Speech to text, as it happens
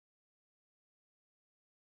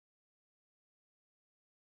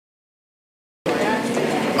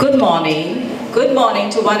Good morning. Good morning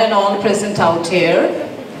to one and all present out here.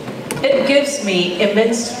 It gives me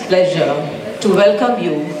immense pleasure to welcome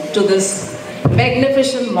you to this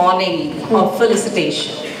magnificent morning of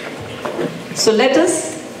felicitation. So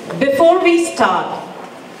before we start,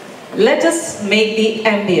 let us make the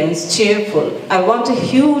ambience cheerful. I want a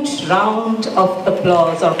huge round of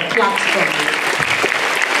applause or claps from you.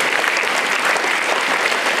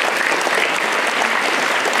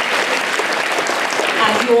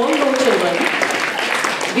 As you all know, children,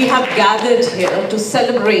 we have gathered here to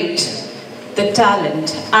celebrate the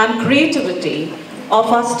talent and creativity of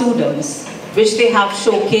our students, which they have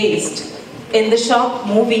showcased in the short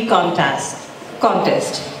movie contest.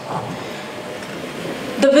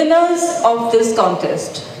 The winners of this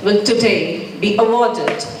contest will today be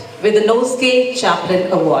awarded with the Nosegay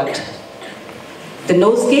Chaplin Award. The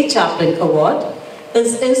Nosegay Chaplin Award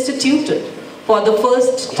is instituted for the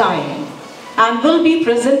first time and will be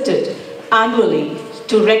presented annually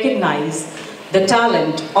to recognize the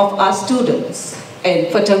talent of our students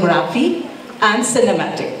in photography and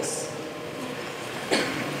cinematics.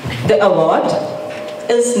 The award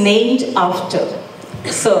is named after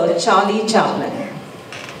Sir Charlie Chaplin,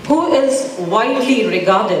 who is widely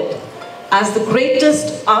regarded as the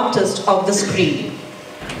greatest artist of the screen.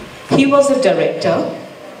 He was a director,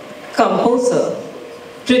 composer,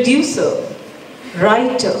 producer,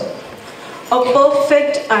 writer, a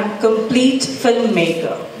perfect and complete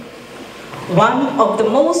filmmaker, one of the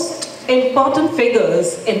most important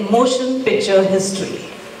figures in motion picture history.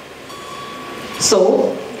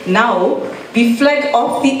 So now we flag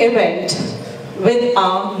off the event with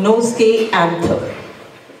our Nosegay anthem.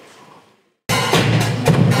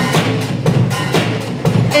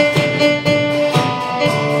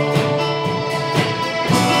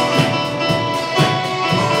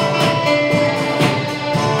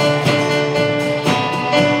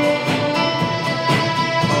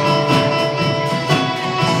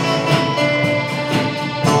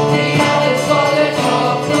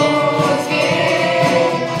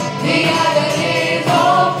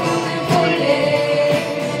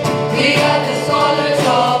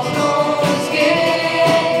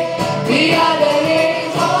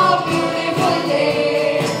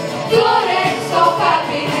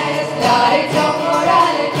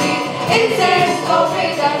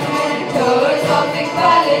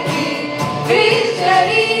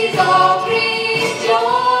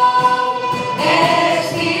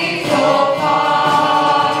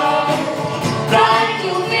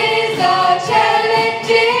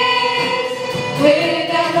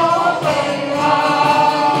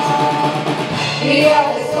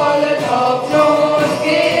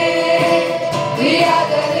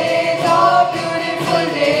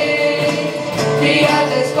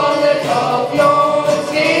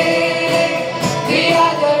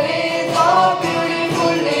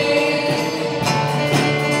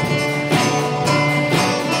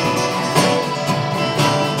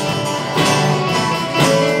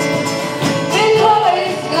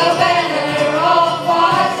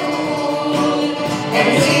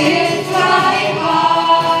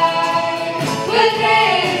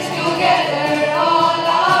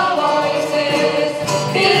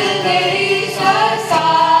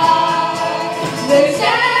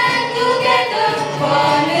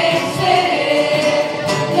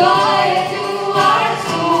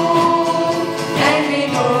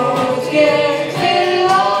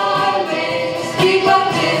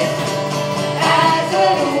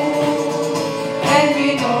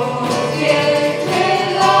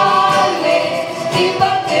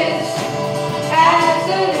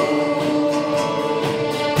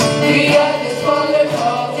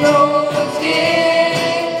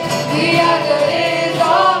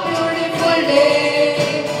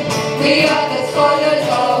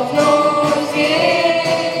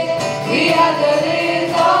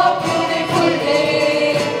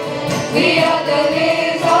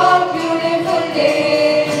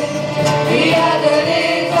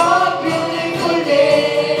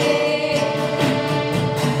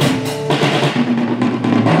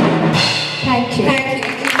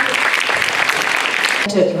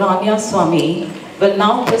 Swami will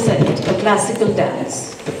now present a classical dance.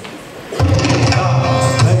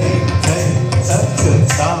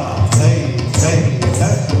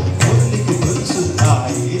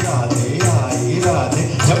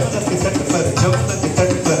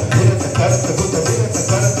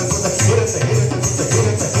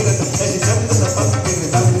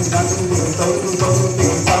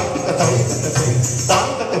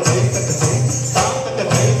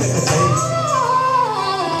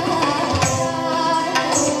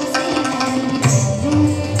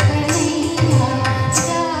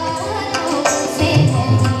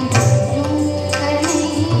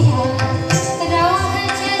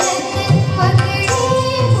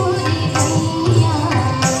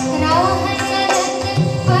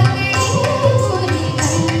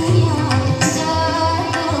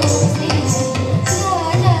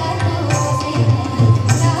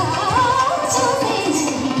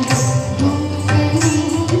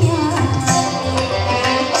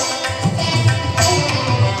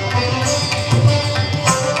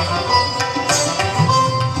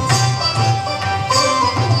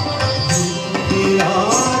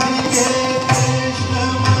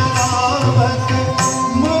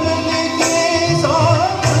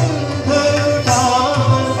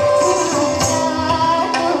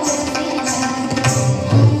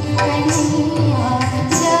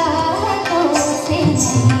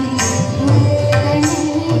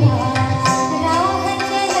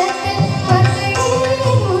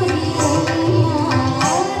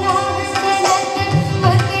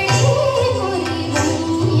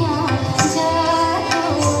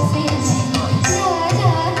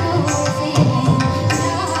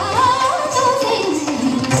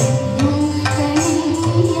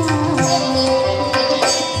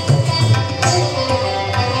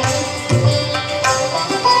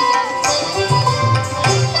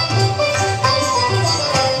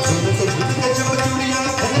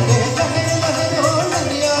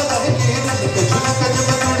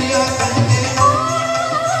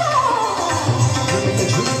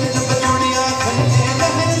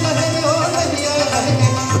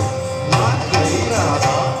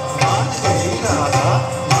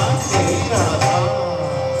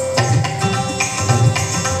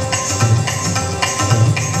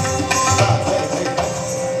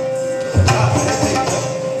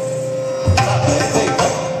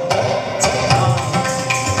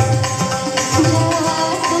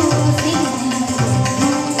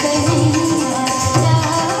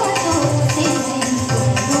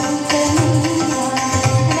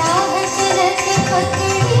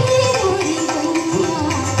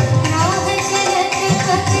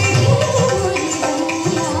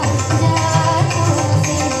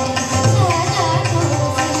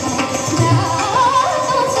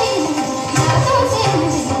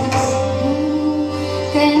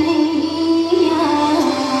 What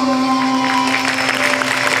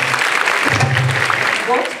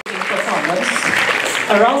a performance.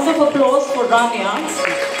 A round of applause for Rania.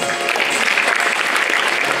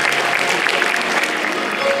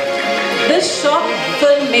 This short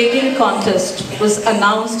film making contest was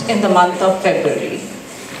announced in the month of February,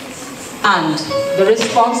 and the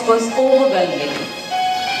response was overwhelming.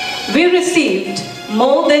 We received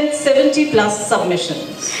more than 70 plus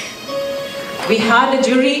submissions. We had a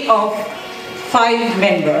jury of 5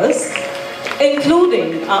 members,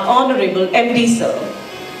 including our Honorable MD Sir.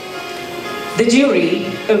 The jury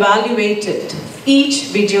evaluated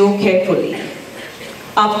each video carefully.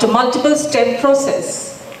 After multiple step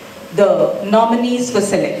process, the nominees were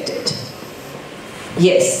selected.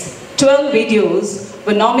 Yes, 12 videos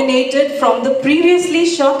were nominated from the previously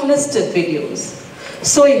shortlisted videos.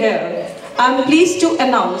 So here, I'm pleased to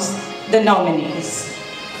announce the nominees.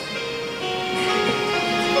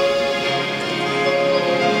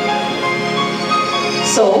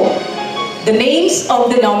 So, the names of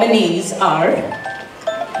the nominees are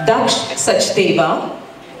Daksh Sachdeva,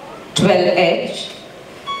 12H,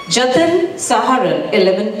 Jatin Saharan,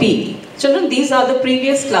 11P. Children, these are the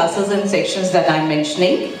previous classes and sections that I'm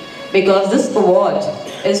mentioning because this award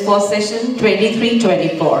is for session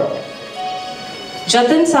 23-24.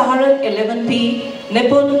 Jatin Saharan, 11P,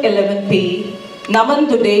 Nipun, 11P, Naman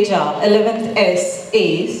Dudeja, 11th S,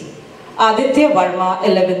 A's, Aditya Varma,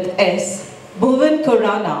 11th S, Bhuvan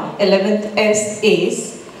Khurana, 11th S,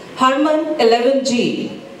 A's, Harman,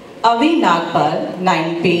 11G, Avi Nagpal,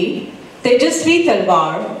 9P, Tejasvi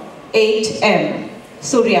Talwar, 8M,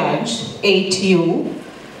 Suryansh, 8U,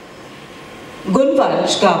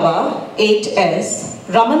 Gunvansh Gaba, 8S,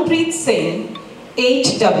 Ramanpreet Singh,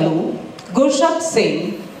 8W, Gurshad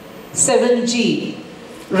Singh, 7G,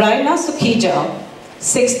 Raina Sukhija,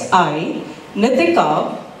 6I,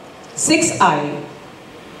 Nitika, 6I,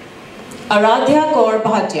 Aradhya Kaur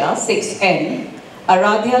Bhatia, 6N,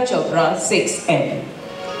 Aradhya Chopra, 6N.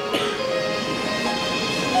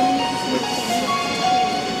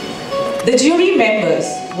 The jury members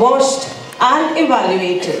watched and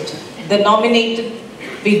evaluated the nominated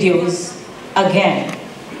videos again,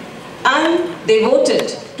 and they voted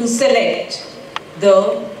to select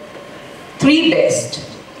the 3 best.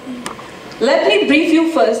 Let me brief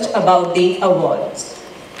you first about the awards.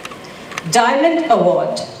 Diamond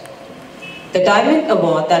Award. The Diamond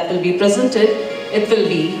Award that will be presented, it will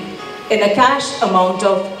be in a cash amount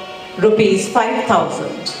of rupees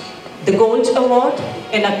 5,000. The Gold Award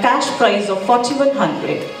in a cash prize of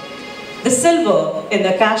 4,100. The Silver in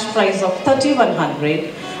the cash prize of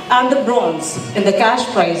 3,100. And the Bronze in the cash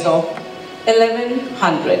prize of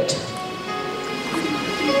 1,100.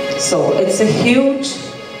 So it's a huge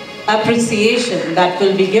appreciation that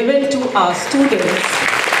will be given to our students.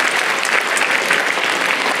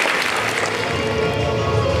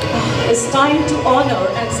 It's time to honor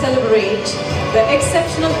and celebrate the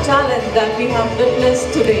exceptional talent that we have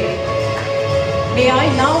witnessed today. May I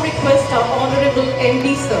now request our Honorable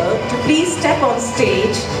MD Sir to please step on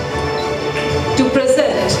stage to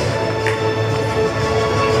present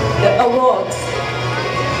the awards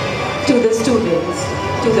to the students,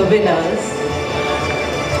 to the winners.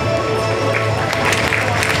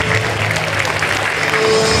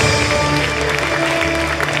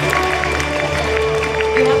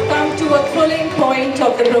 We have come to a thrilling point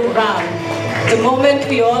of the program, the moment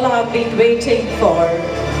we all have been waiting for.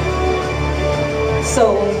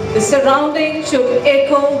 So, the surrounding should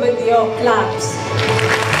echo with your claps.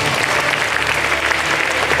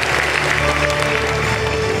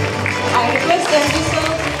 I request MD Sir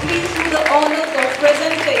to please do the honors of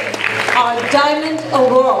presenting our Diamond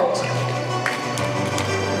Award.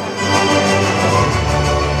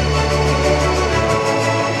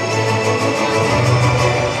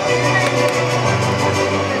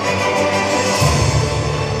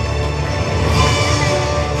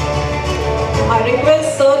 I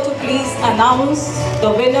request Sir to please announce the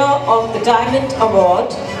winner of the Diamond Award.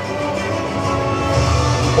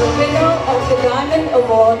 The winner of the Diamond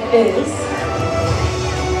Award is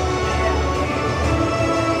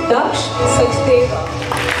Daksh Sachdeva.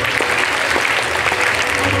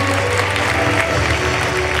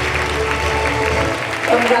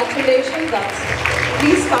 Congratulations, Daksh.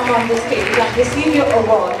 Please come on the stage and receive your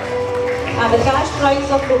award and the cash prize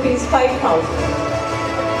of rupees 5,000.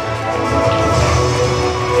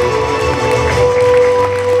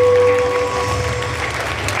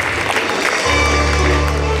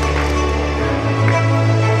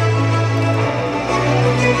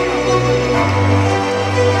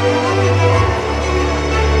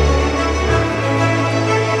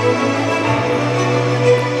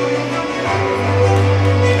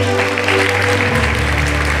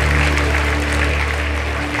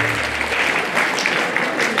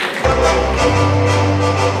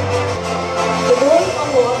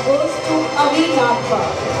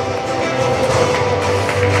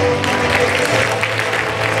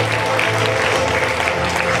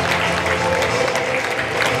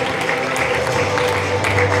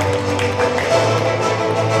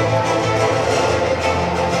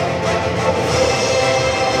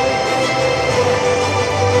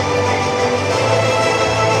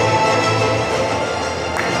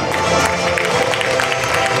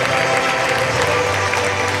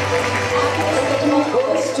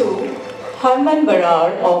 Anand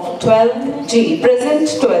Barar of 12G, present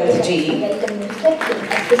 12G.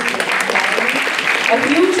 A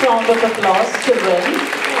huge round of applause, children,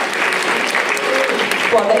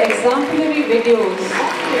 for the exemplary videos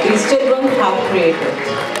these children have created.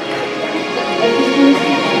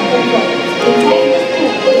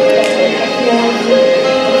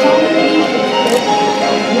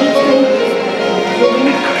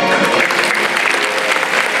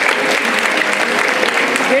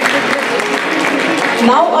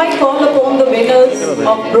 Now I call upon the winners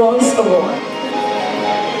of Bronze Award.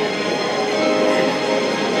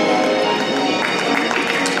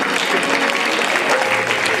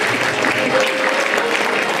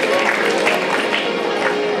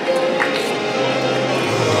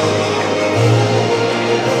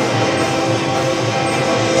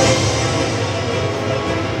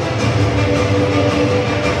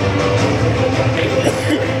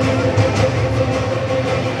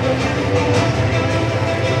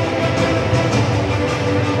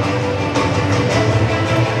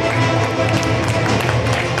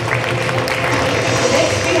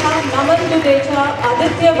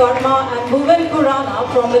 Aditya Verma and Bhuvan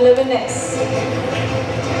Kurana from 11S.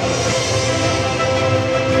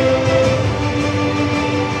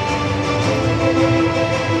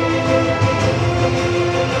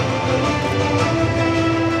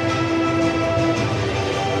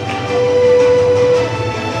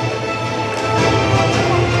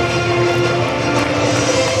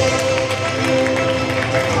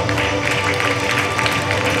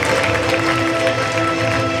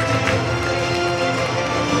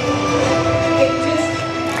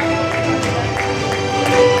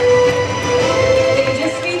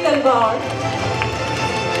 Talwar,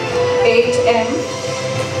 8M.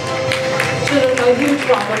 Children, a huge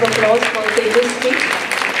round of applause for Tejasvi.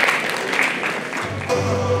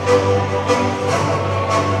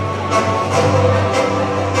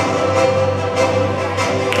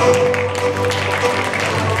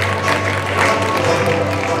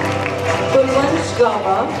 Kulvansh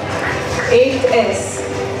Gaba, 8S.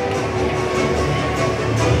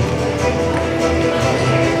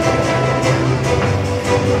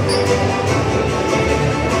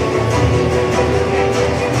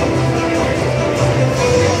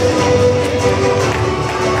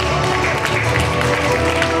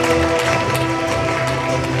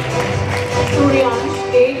 Suryansh,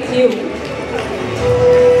 8U.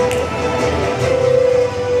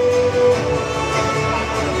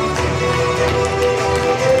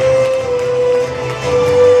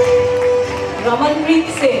 Ramanpreet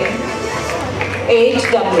Singh,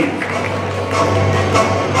 8W.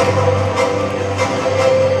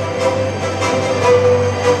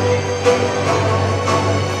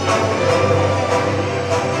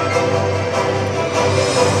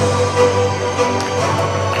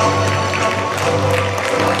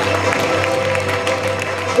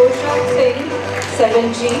 Goshat Singh,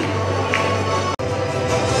 7G.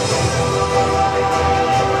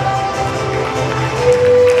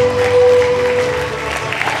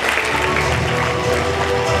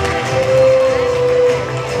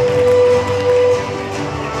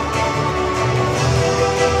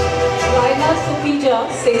 Raina Sukija,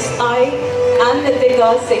 6I, and Nitika,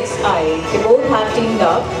 6I. They both have teamed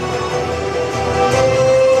up.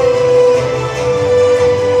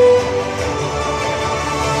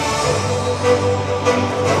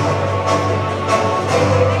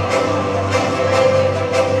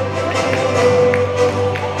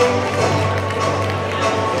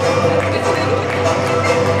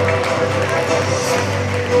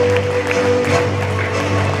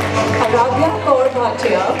 Aradhya Kaur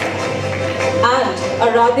Bhatia and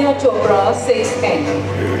Aradhya Chopra, 6N.